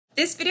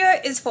This video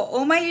is for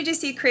all my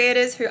UGC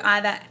creators who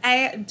either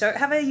A, don't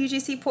have a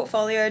UGC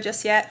portfolio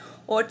just yet,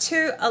 or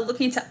 2, are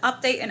looking to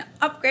update and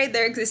upgrade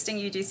their existing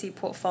UGC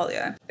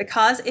portfolio.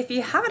 Because if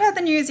you haven't heard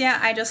the news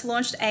yet, I just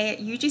launched a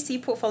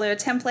UGC portfolio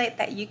template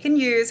that you can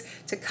use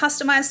to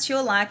customize to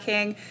your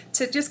liking,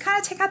 to just kind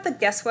of take out the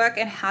guesswork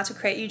and how to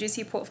create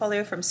UGC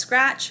portfolio from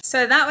scratch.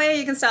 So that way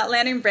you can start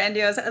landing brand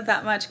deals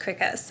that much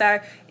quicker. So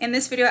in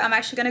this video, I'm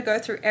actually going to go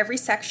through every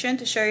section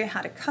to show you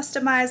how to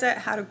customize it,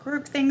 how to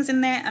group things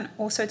in there, and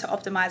also to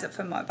optimize it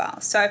for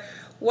mobile. So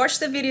watch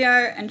the video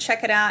and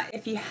check it out.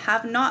 If you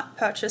have not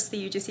purchased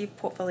the UGC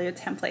portfolio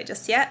template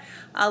just yet,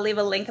 I'll leave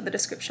a link in the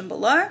description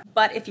below.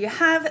 But if you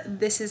have,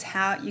 this is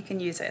how you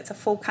can use it. It's a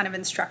full kind of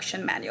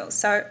instruction manual,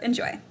 so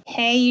enjoy.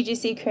 Hey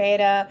UGC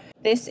creator,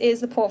 this is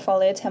the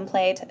portfolio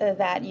template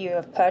that you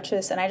have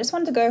purchased, and I just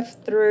wanted to go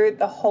through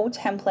the whole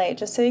template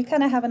just so you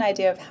kind of have an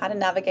idea of how to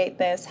navigate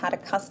this, how to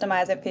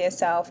customize it for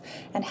yourself,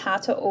 and how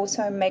to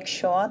also make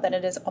sure that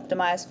it is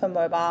optimized for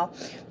mobile,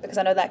 because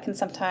I know that can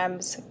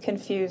sometimes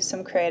confuse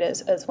some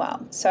creators as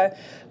well. So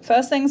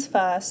first things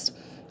first,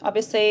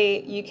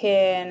 obviously you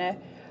can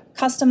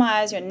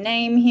customize your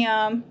name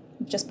here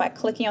just by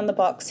clicking on the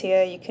box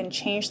here. You can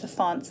change the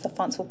fonts. The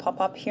fonts will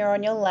pop up here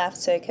on your left,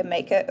 so you can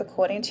make it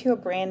according to your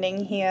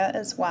branding here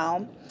as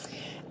well.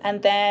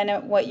 And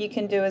then what you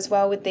can do as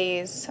well with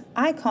these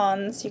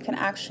icons, you can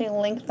actually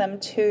link them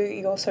to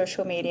your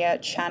social media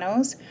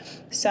channels.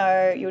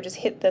 So you'll just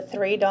hit the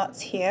 3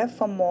 dots here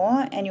for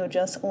more, and you'll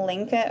just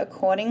link it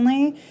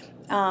accordingly.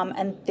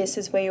 And this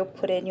is where you'll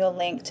put in your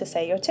link to,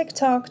 say, your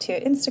TikTok, to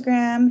your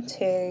Instagram,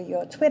 to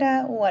your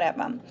Twitter,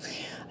 whatever.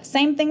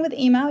 Same thing with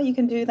email. You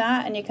can do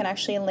that, and you can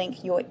actually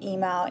link your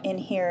email in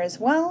here as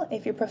well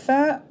if you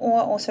prefer, or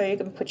also you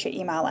can put your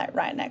email like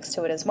right next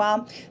to it as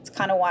well. It's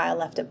kind of why I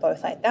left it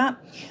both like that.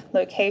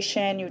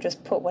 Location, you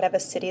just put whatever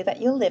city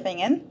that you're living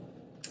in.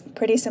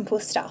 Pretty simple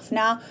stuff.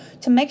 Now,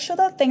 to make sure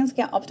that things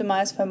get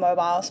optimized for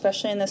mobile,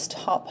 especially in this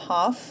top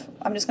half,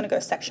 I'm just going to go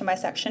section by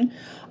section.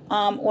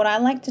 What I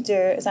like to do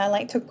is I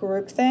like to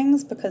group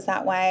things, because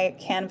that way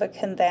Canva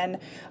can then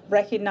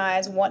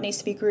recognize what needs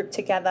to be grouped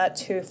together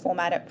to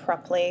format it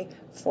properly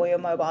for your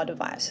mobile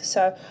device.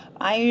 So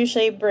I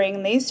usually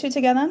bring these two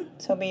together.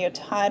 So it'll be your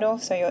title,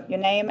 so your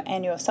name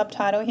and your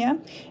subtitle here,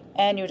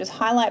 and you'll just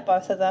highlight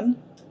both of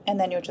them, and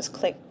then you'll just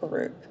click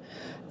group.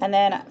 And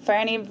then for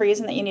any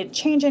reason that you need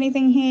to change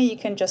anything here, you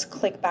can just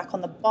click back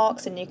on the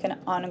box and you can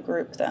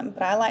ungroup them.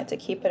 But I like to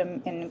keep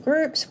it in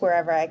groups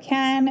wherever I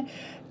can,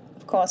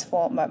 of course,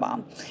 for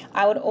mobile.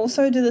 I would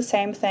also do the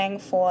same thing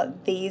for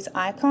these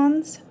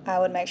icons. I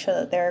would make sure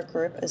that they're a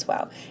group as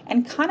well.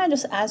 And kind of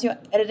just as you're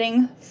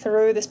editing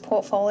through this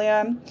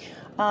portfolio,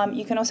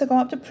 you can also go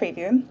up to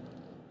preview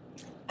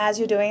as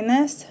you're doing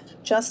this,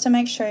 just to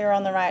make sure you're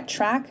on the right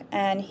track.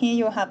 And here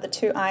you'll have the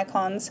 2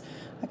 icons.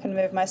 I can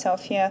move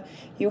myself here.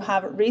 You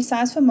have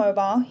resize for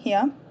mobile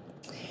here,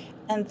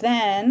 and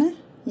then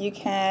you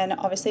can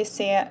obviously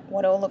see it,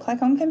 what it will look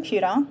like on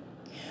computer,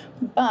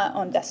 but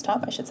on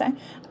desktop I should say.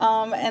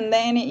 And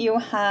then you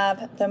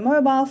have the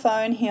mobile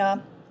phone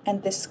here,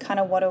 and this is kind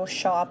of what it will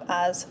show up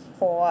as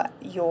for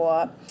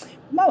your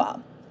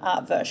mobile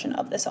version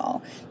of this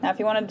all. Now if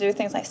you want to do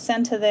things like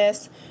center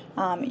this,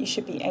 you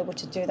should be able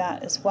to do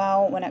that as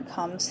well when it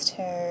comes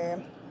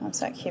to, one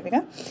sec, here we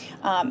go.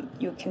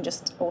 You can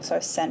just also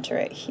center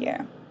it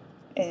here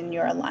in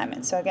your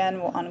alignment. So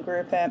again, we'll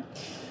ungroup it,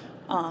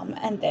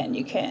 and then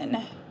you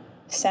can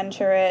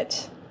center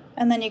it,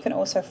 and then you can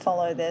also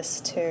follow this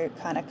to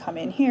kind of come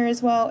in here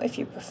as well if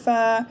you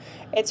prefer.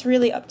 It's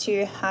really up to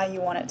you how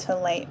you want it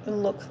to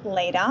look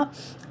laid out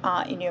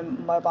in your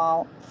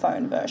mobile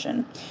phone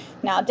version.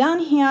 Now down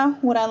here,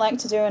 what I like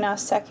to do in our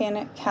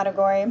second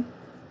category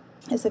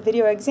is the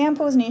video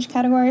examples in each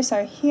category.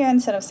 So here,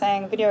 instead of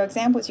saying video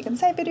examples, you can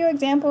say video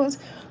examples.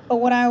 But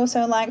what I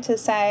also like to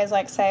say is,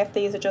 like, say if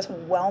these are just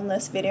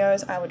wellness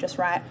videos, I would just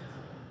write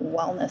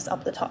wellness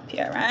up the top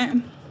here,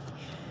 right?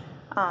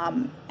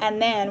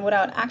 And then what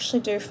I would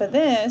actually do for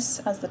this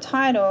as the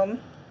title,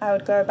 I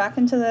would go back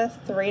into the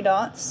 3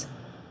 dots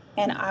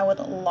and I would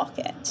lock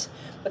it,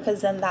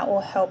 because then that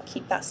will help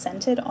keep that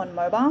centered on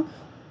mobile.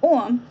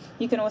 Or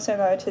you can also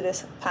go to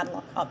this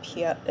padlock up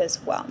here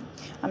as well.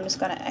 I'm just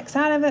going to X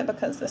out of it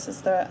because this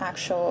is the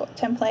actual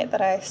template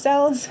that I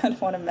sell, so I don't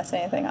want to mess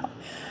anything up.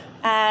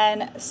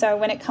 And so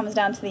when it comes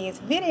down to these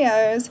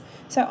videos,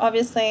 so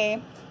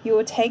obviously you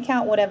will take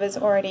out whatever's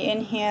already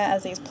in here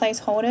as these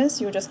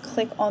placeholders. You'll just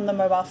click on the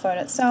mobile phone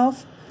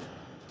itself,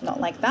 not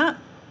like that.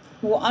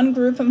 We'll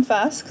ungroup them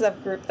first because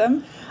I've grouped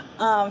them.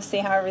 See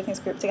how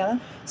everything's grouped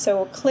together. So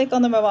we'll click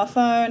on the mobile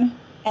phone,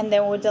 and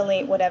then we'll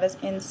delete whatever's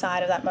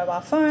inside of that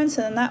mobile phone.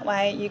 So then that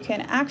way you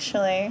can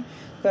actually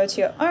go to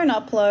your own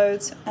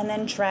uploads and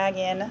then drag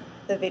in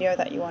the video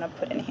that you want to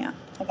put in here.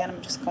 Again, I'm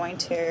just going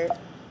to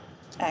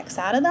X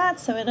out of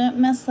that so I don't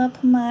mess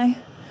up my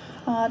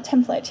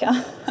template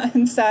here.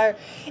 And so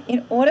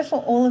in order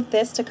for all of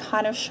this to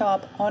kind of show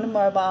up on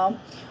mobile,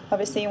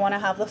 obviously you want to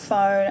have the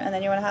phone, and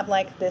then you want to have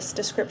like this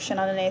description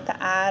underneath the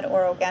ad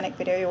or organic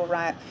video. You'll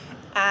write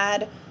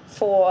ad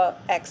for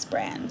X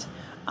brand.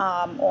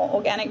 or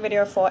organic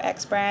video for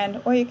X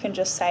brand, or you can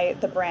just say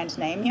the brand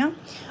name here.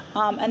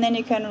 And then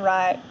you can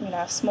write,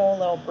 a small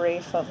little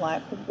brief of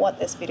like what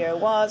this video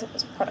was. It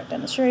was a product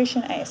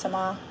demonstration,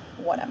 ASMR,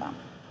 whatever.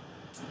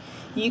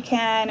 You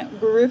can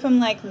group them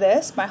like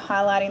this by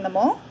highlighting them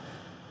all,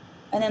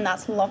 and then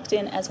that's locked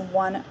in as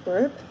one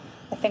group.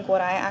 I think what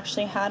I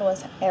actually had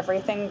was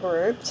everything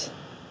grouped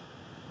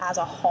as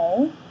a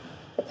whole,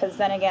 because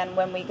then again,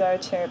 when we go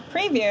to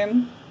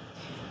preview,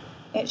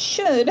 it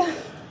should,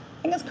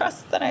 fingers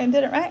crossed that I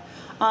did it right,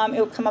 it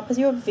will come up as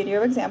your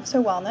video example,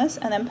 so wellness,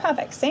 and then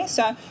perfect. See,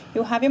 so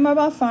you'll have your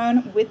mobile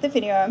phone with the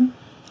video,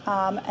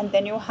 and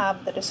then you'll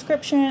have the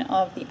description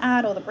of the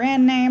ad or the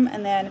brand name,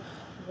 and then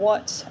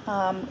what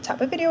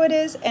type of video it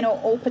is, and it'll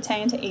all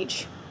pertain to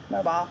each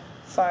mobile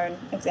phone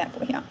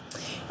example here.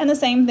 And the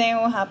same thing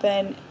will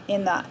happen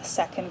in that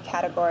second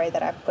category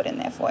that I've put in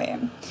there for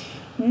you.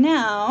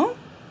 Now,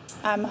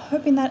 I'm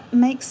hoping that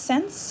makes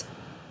sense.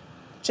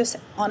 Just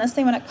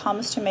honestly, when it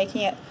comes to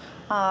making it,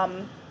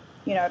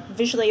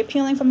 visually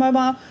appealing for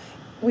mobile,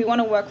 we want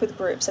to work with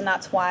groups, and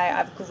that's why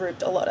I've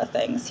grouped a lot of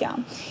things here.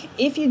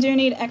 If you do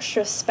need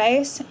extra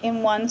space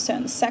in one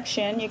certain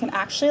section, you can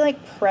actually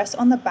like press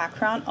on the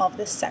background of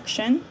this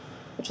section,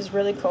 which is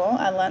really cool.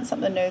 I learned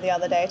something new the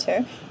other day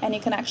too. And you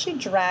can actually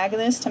drag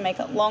this to make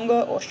it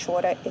longer or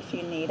shorter if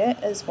you need it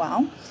as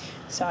well.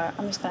 So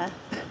I'm just gonna,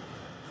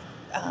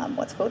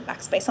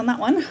 backspace on that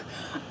one.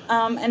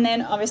 And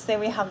then obviously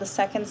we have the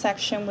second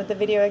section with the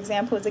video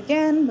examples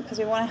again, because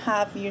we want to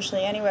have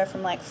usually anywhere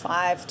from like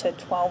 5 to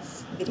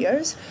 12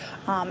 videos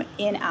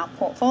in our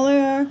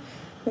portfolio.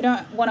 We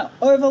don't want to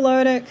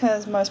overload it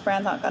because most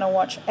brands aren't going to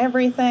watch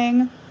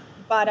everything,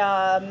 but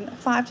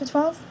 5 to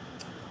 12,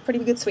 pretty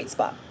good sweet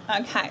spot.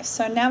 Okay,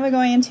 so now we're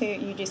going into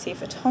UGC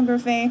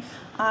photography.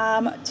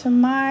 To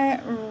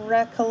my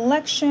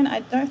recollection, I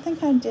don't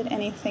think I did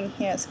anything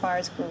here as far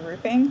as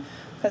grouping,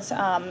 because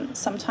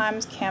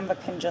sometimes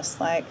Canva can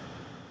just like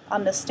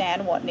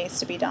understand what needs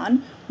to be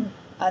done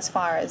as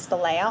far as the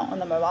layout on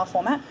the mobile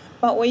format.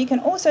 But what you can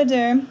also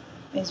do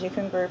is you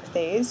can group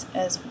these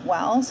as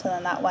well, so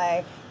then that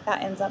way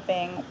that ends up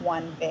being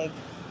one big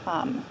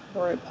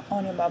group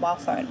on your mobile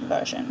phone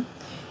version.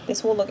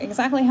 This will look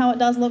exactly how it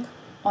does look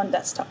on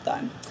desktop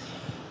though.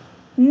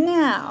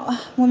 Now,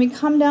 when we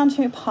come down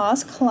to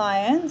past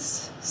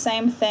clients,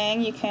 same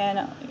thing. You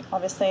can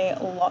obviously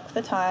lock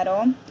the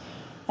title,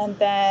 and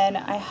then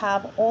I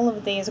have all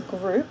of these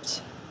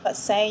grouped. But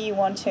say you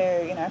want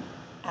to,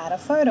 add a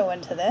photo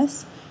into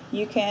this,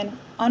 you can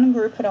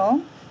ungroup it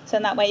all. So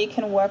in that way you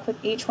can work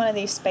with each one of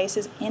these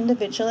spaces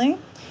individually,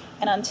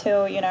 and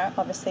until,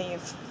 obviously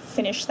you've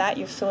finished that,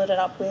 you've filled it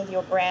up with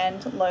your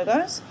brand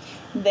logos,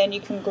 then you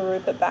can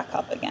group it back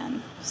up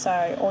again.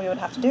 So all you would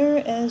have to do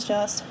is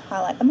just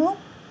highlight them all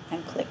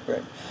and click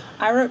group.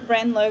 I wrote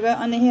brand logo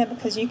under here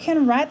because you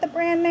can write the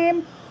brand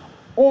name,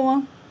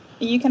 or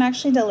you can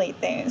actually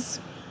delete these.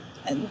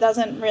 It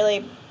doesn't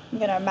really,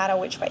 matter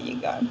which way you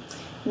go.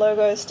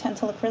 Logos tend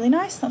to look really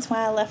nice, that's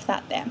why I left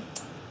that there.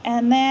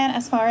 And then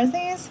as far as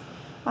these,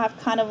 I've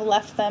kind of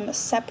left them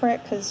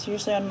separate because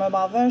usually on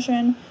mobile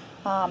version,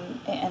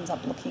 it ends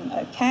up looking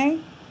okay.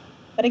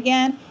 But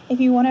again,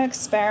 if you want to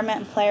experiment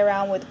and play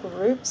around with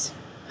groups,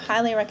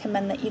 highly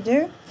recommend that you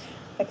do,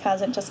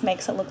 because it just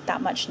makes it look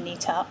that much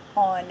neater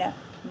on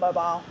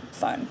mobile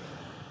phone.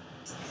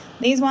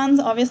 These ones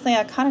obviously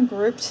are kind of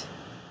grouped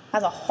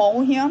as a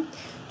whole here,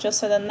 just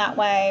so then that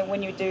way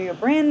when you do your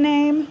brand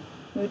name,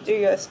 you do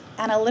your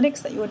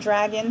analytics that you would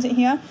drag into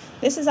here.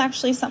 This is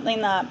actually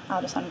something that,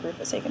 I'll just ungroup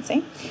it so you can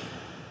see.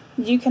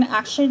 You can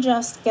actually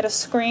just get a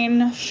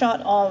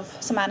screenshot of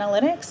some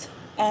analytics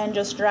and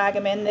just drag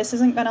them in. This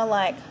isn't gonna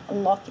like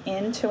lock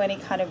into any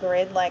kind of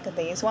grid like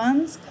these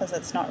ones, because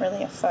it's not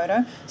really a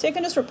photo. So you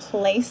can just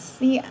replace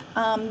the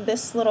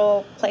this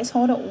little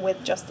placeholder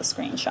with just the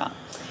screenshot.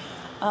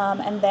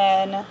 And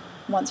then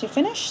once you're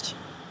finished,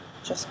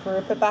 just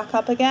group it back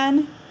up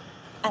again,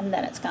 and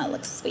then it's gonna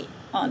look sweet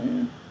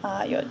on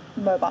your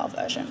mobile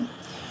version.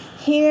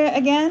 Here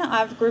again,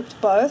 I've grouped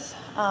both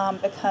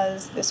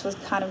because this was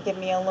kind of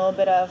giving me a little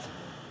bit of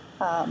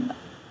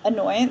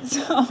annoyance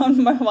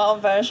on mobile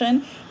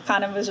version.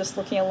 Kind of was just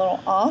looking a little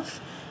off.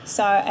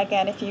 So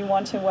again, if you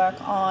want to work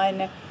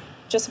on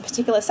just a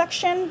particular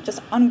section,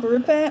 just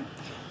ungroup it,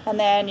 and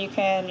then you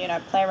can,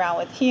 play around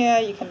with here.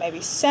 You can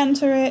maybe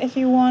center it if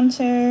you want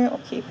to, or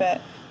keep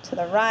it to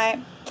the right.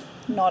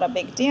 Not a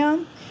big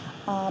deal.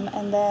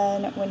 And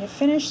then when you're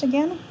finished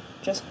again,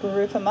 just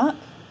group them up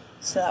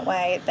so that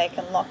way they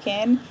can lock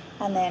in,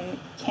 and then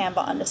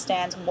Canva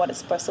understands what it's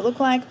supposed to look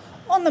like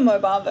on the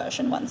mobile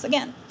version once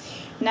again.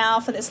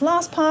 Now for this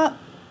last part,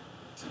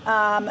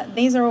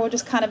 these are all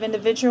just kind of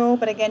individual,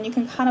 but again, you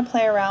can kind of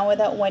play around with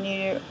it when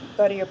you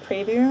go to your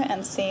preview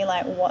and see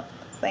like what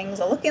things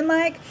are looking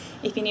like.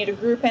 If you need to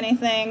group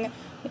anything,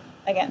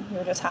 again,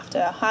 you'll just have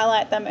to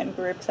highlight them and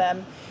group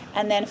them.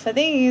 And then for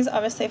these,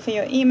 obviously for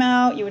your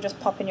email, you would just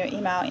pop in your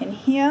email in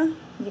here.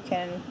 You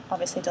can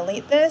obviously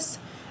delete this,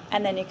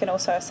 and then you can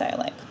also say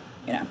like,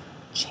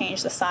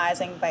 change the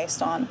sizing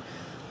based on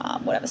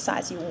whatever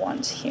size you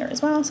want here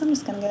as well. So I'm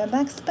just going to go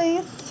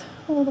backspace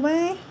all the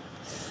way.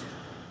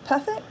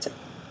 Perfect.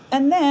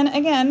 And then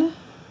again,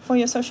 for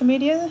your social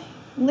media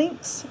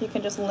links, you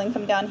can just link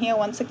them down here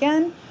once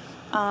again.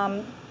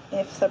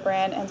 If the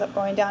brand ends up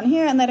going down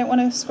here and they don't want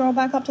to scroll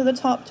back up to the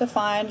top to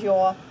find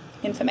your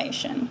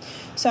information.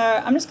 So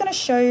I'm just going to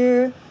show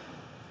you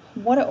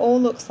what it all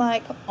looks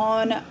like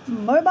on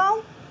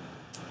mobile,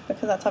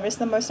 because that's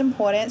obviously the most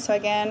important. So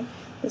again,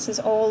 this is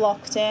all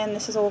locked in,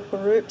 this is all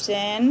grouped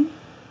in.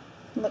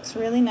 It looks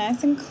really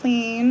nice and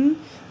clean.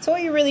 It's all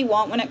you really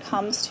want when it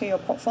comes to your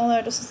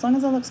portfolio, just as long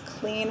as it looks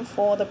clean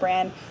for the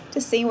brand to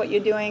see what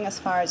you're doing as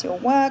far as your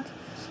work.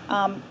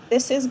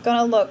 This is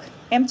gonna look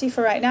empty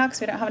for right now because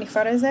we don't have any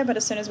photos there, but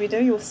as soon as we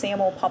do, you'll see them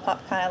all pop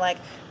up kind of like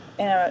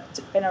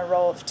in a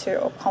row of 2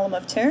 or column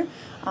of 2,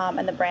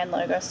 and the brand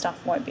logo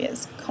stuff won't be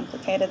as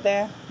complicated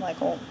there,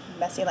 like all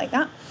messy like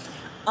that.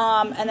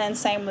 And then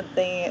same with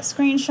the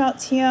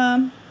screenshots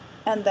here.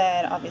 And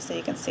then obviously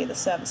you can see the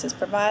services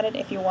provided.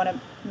 If you want to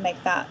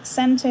make that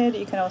centered,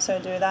 you can also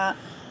do that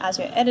as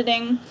you're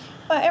editing.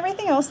 But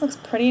everything else looks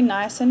pretty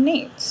nice and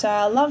neat. So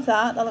I love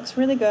that. That looks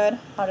really good.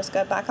 I'll just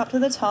go back up to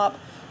the top.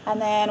 And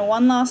then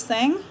one last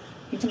thing,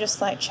 you can just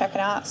like check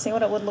it out, see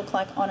what it would look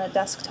like on a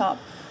desktop.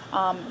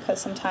 Because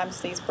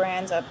sometimes these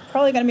brands are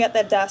probably going to be at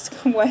their desk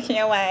working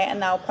away,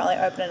 and they'll probably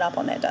open it up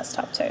on their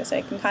desktop too. So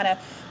you can kind of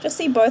just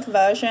see both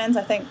versions.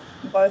 I think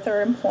both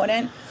are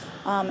important.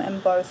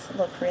 And both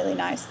look really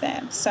nice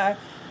there. So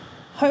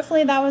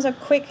hopefully that was a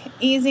quick,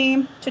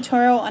 easy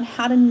tutorial on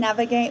how to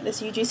navigate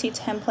this UGC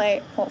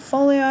template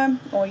portfolio,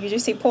 or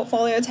UGC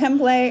portfolio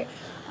template,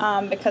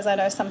 because I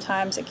know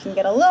sometimes it can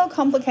get a little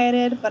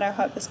complicated, but I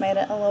hope this made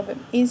it a little bit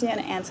easier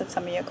and answered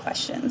some of your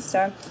questions.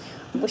 So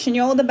I'm wishing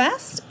you all the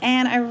best,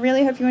 and I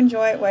really hope you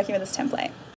enjoy working with this template.